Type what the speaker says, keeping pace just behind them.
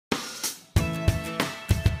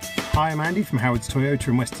Hi, I'm Andy from Howard's Toyota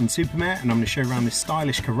in Weston-super-Mare, and I'm going to show around this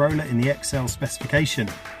stylish Corolla in the XL specification.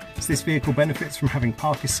 So this vehicle benefits from having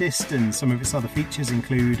park assist, and some of its other features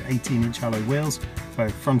include 18-inch alloy wheels,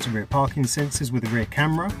 both front and rear parking sensors with a rear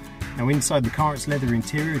camera. Now inside the car it's leather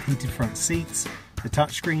interior with heated front seats. The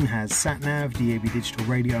touchscreen has sat-nav, DAB digital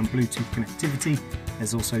radio and Bluetooth connectivity.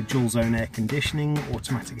 There's also dual zone air conditioning,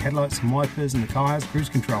 automatic headlights and wipers, and the car has cruise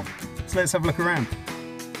control. So let's have a look around.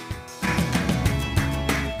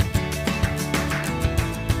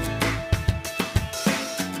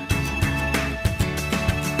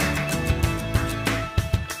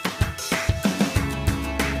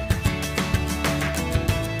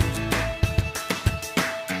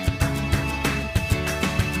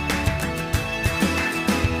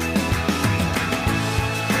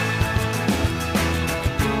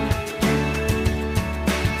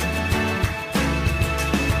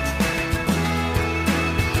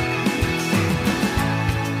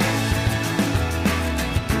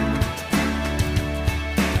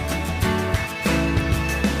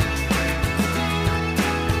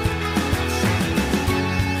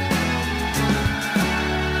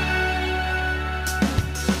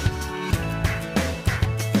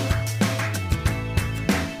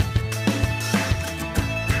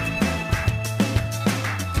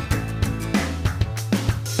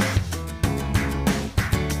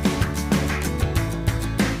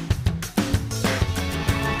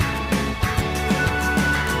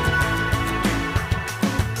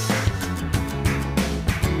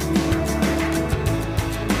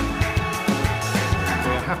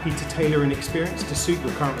 Happy to tailor an experience to suit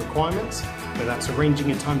your current requirements, whether that's arranging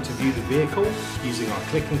a time to view the vehicle, using our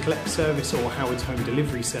click and collect service or Howard's home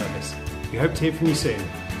delivery service. We hope to hear from you soon.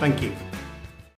 Thank you.